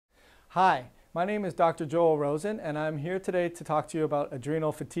Hi, my name is Dr. Joel Rosen, and I'm here today to talk to you about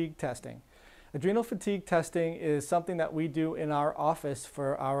adrenal fatigue testing. Adrenal fatigue testing is something that we do in our office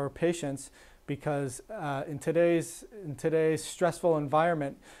for our patients because in today's stressful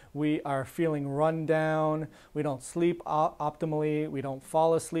environment, we are feeling run down, we don't sleep optimally, we don't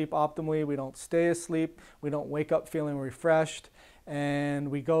fall asleep optimally, we don't stay asleep, we don't wake up feeling refreshed, and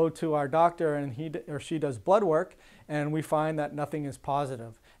we go to our doctor and he or she does blood work and we find that nothing is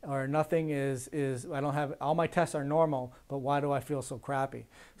positive or nothing is I don't have, all my tests are normal, but why do I feel so crappy?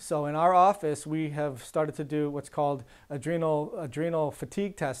 So in our office we have started to do what's called adrenal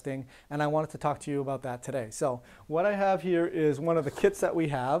fatigue testing, and I wanted to talk to you about that today. So what I have here is one of the kits that we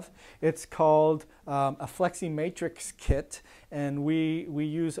have. It's called a Flexi Matrix kit, and we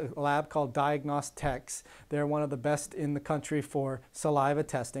use a lab called Diagnostics. They're one of the best in the country for saliva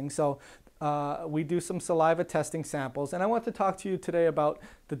testing. So we do some saliva testing samples, and I want to talk to you today about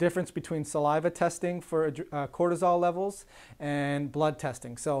the difference between saliva testing for cortisol levels and blood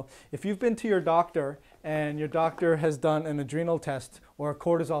testing. So if you've been to your doctor and your doctor has done an adrenal test or a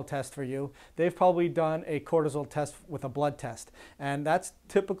cortisol test for you, they've probably done a cortisol test with a blood test, and that's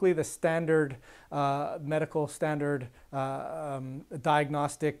typically the standard medical standard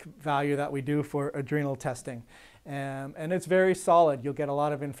diagnostic value that we do for adrenal testing. And it's very solid. You'll get a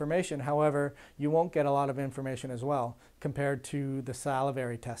lot of information. However, you won't get a lot of information as well compared to the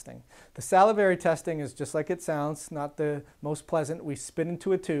salivary testing. The salivary testing is just like it sounds, not the most pleasant. We spit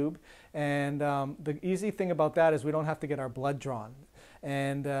into a tube, and the easy thing about that is we don't have to get our blood drawn.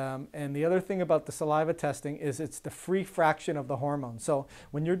 And the other thing about the saliva testing is it's the free fraction of the hormone. So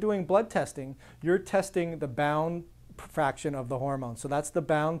when you're doing blood testing, you're testing the bound fraction of the hormone. So that's the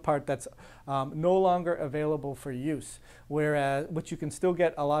bound part that's no longer available for use, whereas which you can still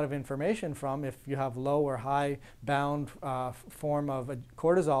get a lot of information from. If you have low or high bound form of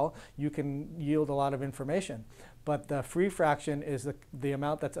cortisol, you can yield a lot of information. But the free fraction is the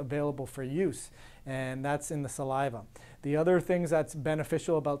amount that's available for use, and that's in the saliva. The other things that's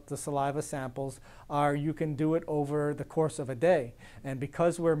beneficial about the saliva samples are you can do it over the course of a day. And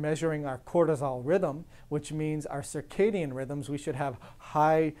because we're measuring our cortisol rhythm, which means our circadian rhythms, we should have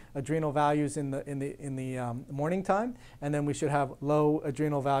high adrenal values in the morning time, and then we should have low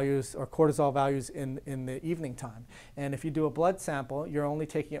adrenal values or cortisol values in the evening time. And if you do a blood sample, you're only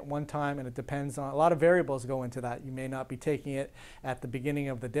taking it one time, and it depends on a lot of variables go into that. You may not be taking it at the beginning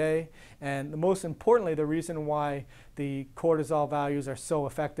of the day. And most importantly, the reason why the cortisol values are so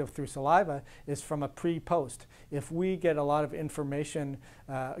effective through saliva is from a pre-post. If we get a lot of information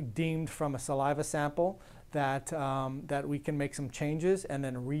deemed from a saliva sample that we can make some changes and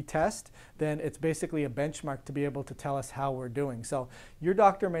then retest, then it's basically a benchmark to be able to tell us how we're doing. So your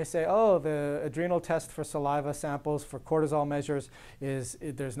doctor may say, oh, the adrenal test for saliva samples for cortisol measures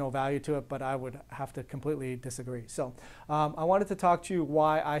there's no value to it, but I would have to completely disagree. So I wanted to talk to you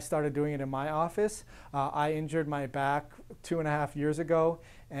why I started doing it in my office. I injured my back 2.5 years ago,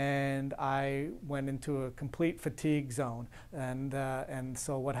 and I went into a complete fatigue zone. And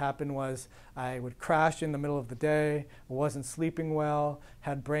so what happened was I would crash in the middle of the day, wasn't sleeping well,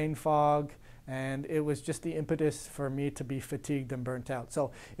 had brain fog, and it was just the impetus for me to be fatigued and burnt out.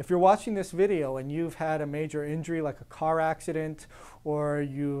 So if you're watching this video and you've had a major injury like a car accident, or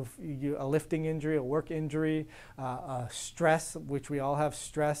a lifting injury, a work injury, stress, which we all have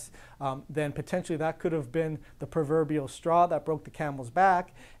stress, then potentially that could have been the proverbial straw that broke the camel's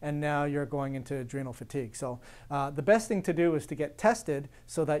back, and now you're going into adrenal fatigue. So the best thing to do is to get tested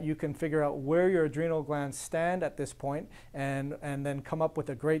so that you can figure out where your adrenal glands stand at this point, and then come up with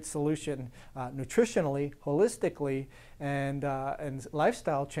a great solution nutritionally, holistically, and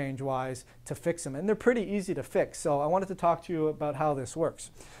lifestyle change-wise to fix them. And they're pretty easy to fix. So I wanted to talk to you about how this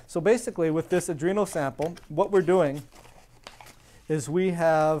works. So basically with this adrenal sample, what we're doing is we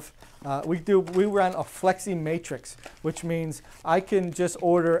run a Flexi Matrix, which means I can just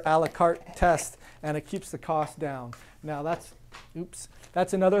order a la carte test and it keeps the cost down. Now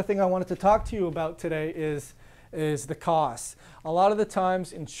that's another thing I wanted to talk to you about today is the cost. A lot of the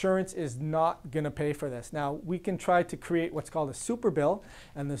times insurance is not going to pay for this. Now we can try to create what's called a super bill,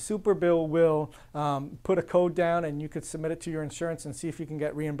 and the super bill will put a code down and you could submit it to your insurance and see if you can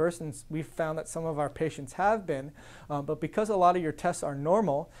get reimbursed. And we've found that some of our patients have been, but because a lot of your tests are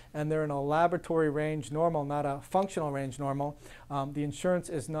normal and they're in a laboratory range normal, not a functional range normal, the insurance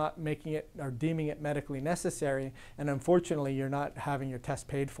is not making it or deeming it medically necessary, and unfortunately you're not having your test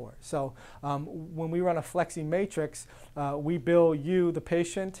paid for. So when we run a Flexi Matrix, we bill you, the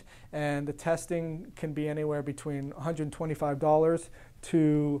patient, and the testing can be anywhere between $125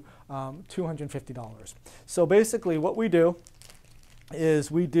 to $250. So basically what we do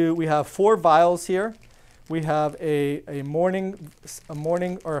is we have 4 vials here. We have a morning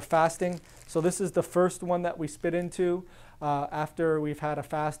or a fasting. So this is the first one that we spit into after we've had a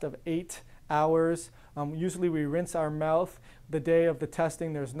fast of 8 hours. Usually we rinse our mouth the day of the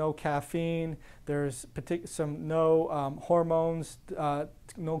testing. There's no caffeine, there's no hormones,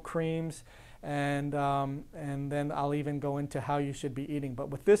 no creams, and then I'll even go into how you should be eating. But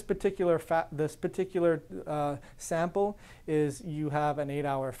with this particular sample is you have an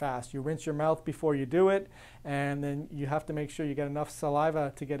 8-hour fast. You rinse your mouth before you do it, and then you have to make sure you get enough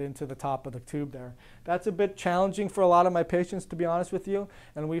saliva to get into the top of the tube there. That's a bit challenging for a lot of my patients, to be honest with you,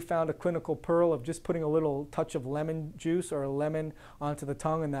 and we found a clinical pearl of just putting a little touch of lemon juice or a lemon onto the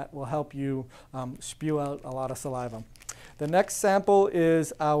tongue, and that will help you spew out a lot of saliva. The next sample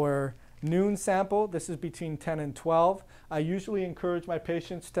is our noon sample. This is between 10 and 12. I usually encourage my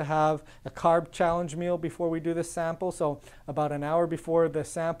patients to have a carb challenge meal before we do this sample, so about an hour before the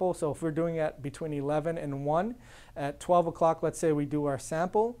sample. So if we're doing it between 11 and 1, at 12 o'clock, let's say we do our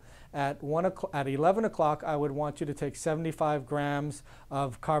sample. At 11 o'clock, I would want you to take 75 grams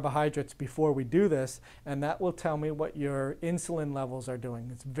of carbohydrates before we do this, and that will tell me what your insulin levels are doing.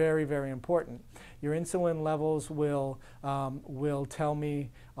 It's very, very important. Your insulin levels will tell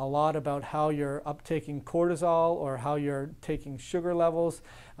me a lot about how you're uptaking cortisol or how you're taking sugar levels.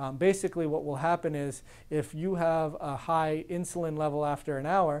 Basically, what will happen is if you have a high insulin level after an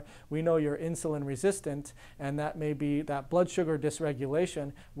hour, we know you're insulin resistant, and that may be that blood sugar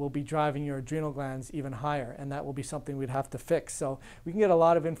dysregulation will be driving your adrenal glands even higher, and that will be something we'd have to fix. So we can get a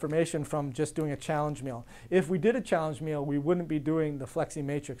lot of information from just doing a challenge meal. If we did a challenge meal, we wouldn't be doing the Flexi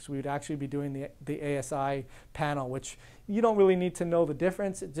Matrix. We would actually be doing the ASI panel, which you don't really need to know the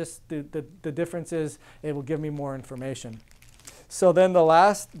difference. It just the difference is it will give me more information. So then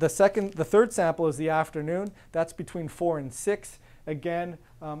the third sample is the afternoon. That's between 4 and 6. Again,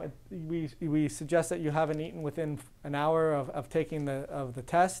 we suggest that you haven't eaten within an hour of taking the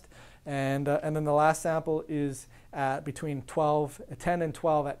test, and then the last sample is at between 10 and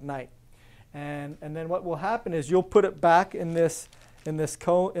 12 at night, and then what will happen is you'll put it back in this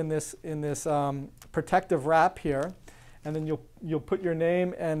protective wrap here, and then you'll put your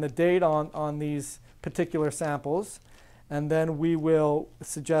name and the date on these particular samples. And then we will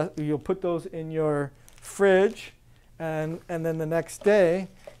suggest you'll put those in your fridge, and then the next day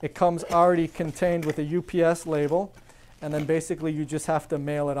it comes already contained with a UPS label, and then basically you just have to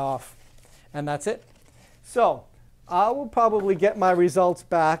mail it off, and that's it. So I will probably get my results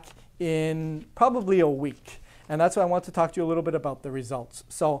back in probably a week, and that's why I want to talk to you a little bit about the results.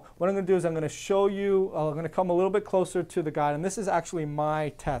 So what I'm going to do is I'm going to show you, I'm going to come a little bit closer to the guide, and this is actually my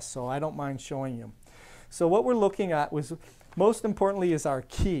test, so I don't mind showing you. So what we're looking at was, most importantly, is our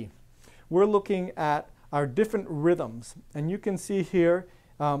key. We're looking at our different rhythms. And you can see here,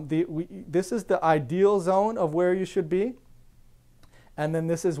 this is the ideal zone of where you should be. And then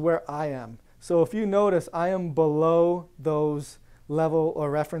this is where I am. So if you notice, I am below those level or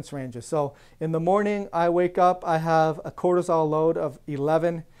reference ranges. So in the morning, I wake up, I have a cortisol load of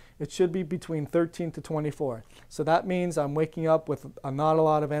 11. It should be between 13 to 24. So that means I'm waking up with not a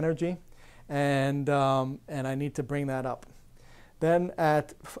lot of energy. And I need to bring that up. Then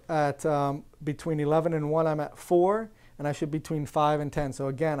at between 11 and 1, I'm at 4, and I should be between 5 and 10. So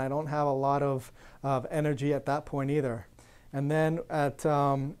again, I don't have a lot of energy at that point either. And then at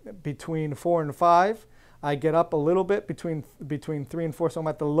between 4 and 5, I get up a little bit between 3 and 4. So I'm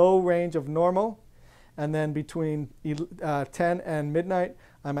at the low range of normal. And then between 10 and midnight,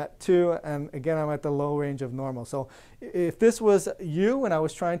 I'm at 2, and again, I'm at the low range of normal. So if this was you and I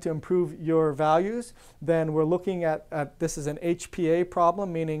was trying to improve your values, then we're looking at this is an HPA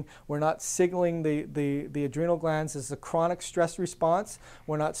problem, meaning we're not signaling the adrenal glands as a chronic stress response.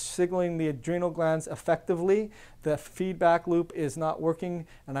 We're not signaling the adrenal glands effectively. The feedback loop is not working,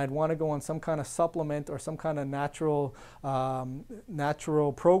 and I'd want to go on some kind of supplement or some kind of natural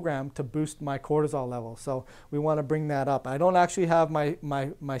program to boost my cortisol level. So we want to bring that up. I don't actually have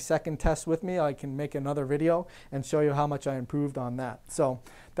my second test with me. I can make another video and show you how much I improved on that. So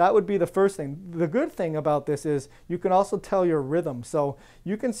that would be the first thing. The good thing about this is you can also tell your rhythm. So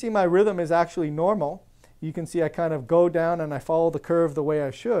you can see my rhythm is actually normal. You can see I kind of go down and I follow the curve the way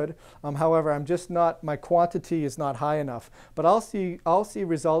I should. However, I'm just not, my quantity is not high enough. But I'll see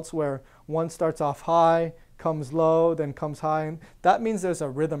results where one starts off high, comes low, then comes high. And that means there's a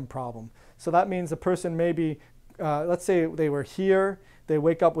rhythm problem. So that means the person maybe, let's say they were here, they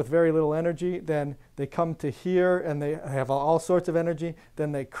wake up with very little energy, then they come to here and they have all sorts of energy,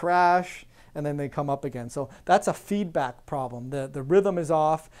 then they crash, and then they come up again. So that's a feedback problem. The rhythm is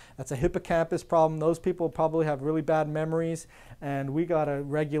off. That's a hippocampus problem. Those people probably have really bad memories, and we got to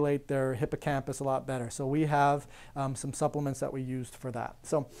regulate their hippocampus a lot better. So we have some supplements that we used for that.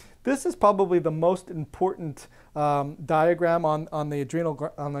 So this is probably the most important diagram on the adrenal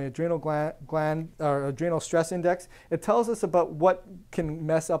gland or adrenal stress index. It tells us about what can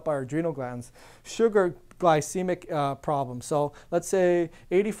mess up our adrenal glands. Sugar glycemic problem. So let's say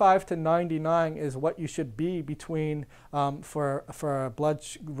 85 to 99 is what you should be between for a blood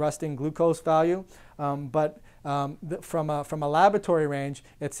resting glucose value. From a laboratory range,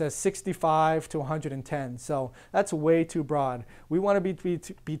 it says 65 to 110. So that's way too broad. We want to be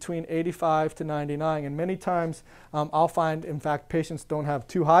between 85 to 99. And many times I'll find, in fact, patients don't have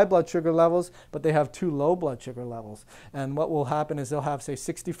too high blood sugar levels, but they have too low blood sugar levels. And what will happen is they'll have, say,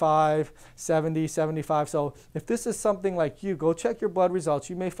 65, 70, 75. So if this is something like you, go check your blood results.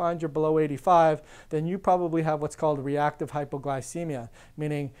 You may find you're below 85. Then you probably have what's called reactive hypoglycemia,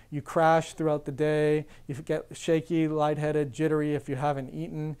 meaning you crash throughout the day, you get shaky, lightheaded, jittery if you haven't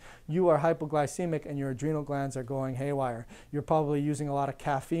eaten. You are hypoglycemic and your adrenal glands are going haywire. You're probably using a lot of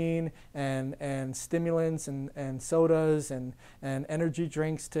caffeine and stimulants and sodas and energy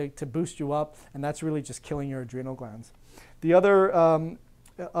drinks to boost you up, and that's really just killing your adrenal glands. The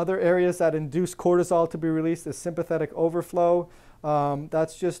other areas that induce cortisol to be released is sympathetic overflow.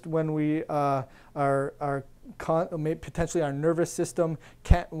 That's just when we potentially our nervous system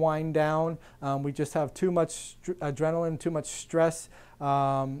can't wind down. We just have too much adrenaline, too much stress,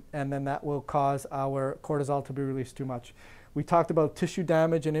 and then that will cause our cortisol to be released too much. We talked about tissue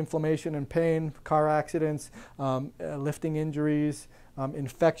damage and inflammation and pain, car accidents, lifting injuries,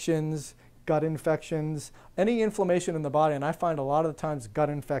 infections, gut infections, any inflammation in the body, and I find a lot of the times gut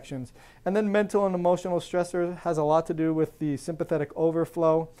infections. And then mental and emotional stressor has a lot to do with the sympathetic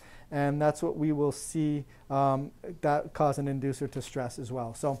overflow, and that's what we will see that cause an inducer to stress as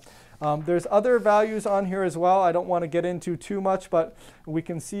well. So there's other values on here as well. I don't want to get into too much, but we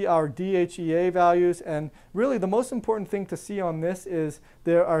can see our DHEA values, and really the most important thing to see on this is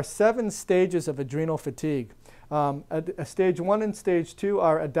there are 7 stages of adrenal fatigue. Stage 1 and stage 2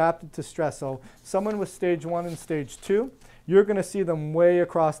 are adapted to stress. So someone with stage 1 and stage 2, you're going to see them way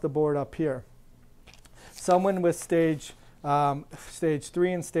across the board up here. Someone with stage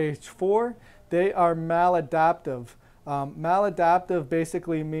 3 and stage 4, they are maladaptive. Maladaptive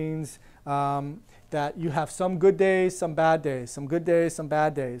basically means that you have some good days, some bad days, some good days, some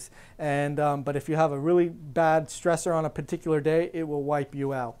bad days. And, but if you have a really bad stressor on a particular day, it will wipe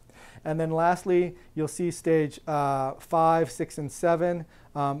you out. And then lastly, you'll see stage 5, 6, and 7.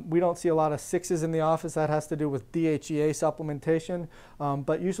 We don't see a lot of 6s in the office. That has to do with DHEA supplementation.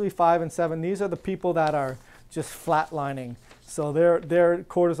 But usually 5 and 7, these are the people that are just flatlining. So their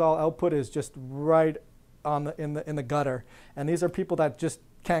cortisol output is just right on in the gutter. And these are people that just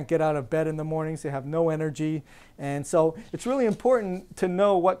can't get out of bed in the mornings. They have no energy. And so it's really important to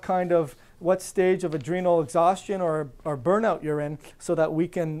know what stage of adrenal exhaustion or burnout you're in so that we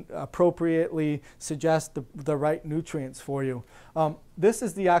can appropriately suggest the right nutrients for you. This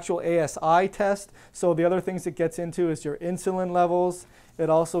is the actual ASI test. So the other things it gets into is your insulin levels.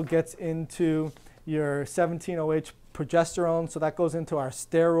 It also gets into your 17-OH progesterone, so that goes into our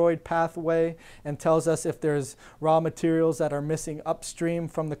steroid pathway and tells us if there's raw materials that are missing upstream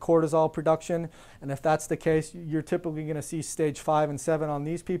from the cortisol production. And if that's the case, you're typically going to see stage 5 and 7 on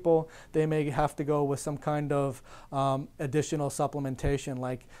these people. They may have to go with some kind of additional supplementation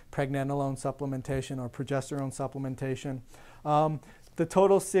like pregnenolone supplementation or progesterone supplementation. The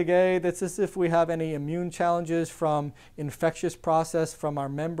total Sig-A, that's as if we have any immune challenges from infectious process from our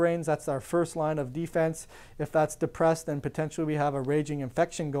membranes. That's our first line of defense. If that's depressed, then potentially we have a raging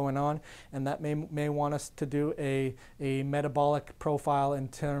infection going on, and that may want us to do a metabolic profile in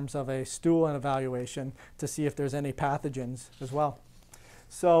terms of a stool and evaluation to see if there's any pathogens as well.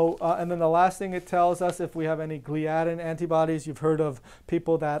 So, and then the last thing it tells us if we have any gliadin antibodies. You've heard of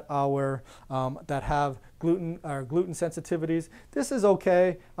people that have gluten sensitivities. This is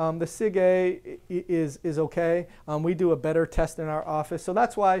okay. The Sig-A is okay. We do a better test in our office, so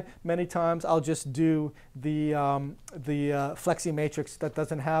that's why many times I'll just do the Flexi Matrix that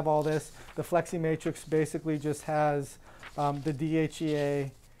doesn't have all this. The Flexi Matrix basically just has the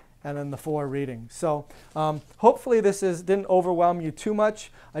DHEA and then the 4 readings. So hopefully this didn't overwhelm you too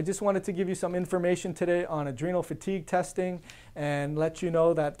much. I just wanted to give you some information today on adrenal fatigue testing and let you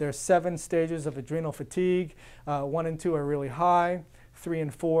know that there's 7 stages of adrenal fatigue. 1 and 2 are really high. 3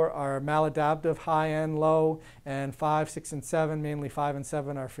 and 4 are maladaptive, high and low, and 5, 6, and 7, mainly 5 and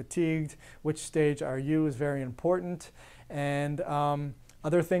 7, are fatigued. Which stage are you is very important. And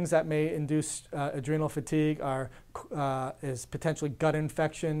Other things that may induce adrenal fatigue is potentially gut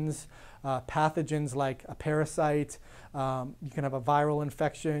infections, pathogens like a parasite. You can have a viral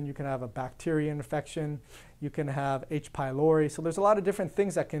infection, you can have a bacteria infection, you can have H. pylori. So there's a lot of different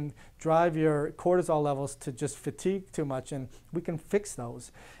things that can drive your cortisol levels to just fatigue too much, and we can fix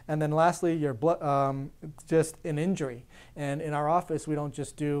those. And then lastly, your blood, just an injury. And in our office, we don't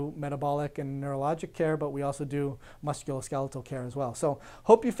just do metabolic and neurologic care, but we also do musculoskeletal care as well. So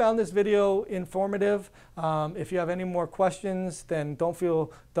hope you found this video informative. If you have any more questions, then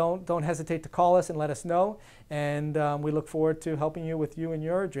don't hesitate to call us and let us know. And we look forward to helping you with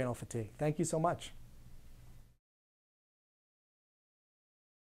your adrenal fatigue. Thank you so much.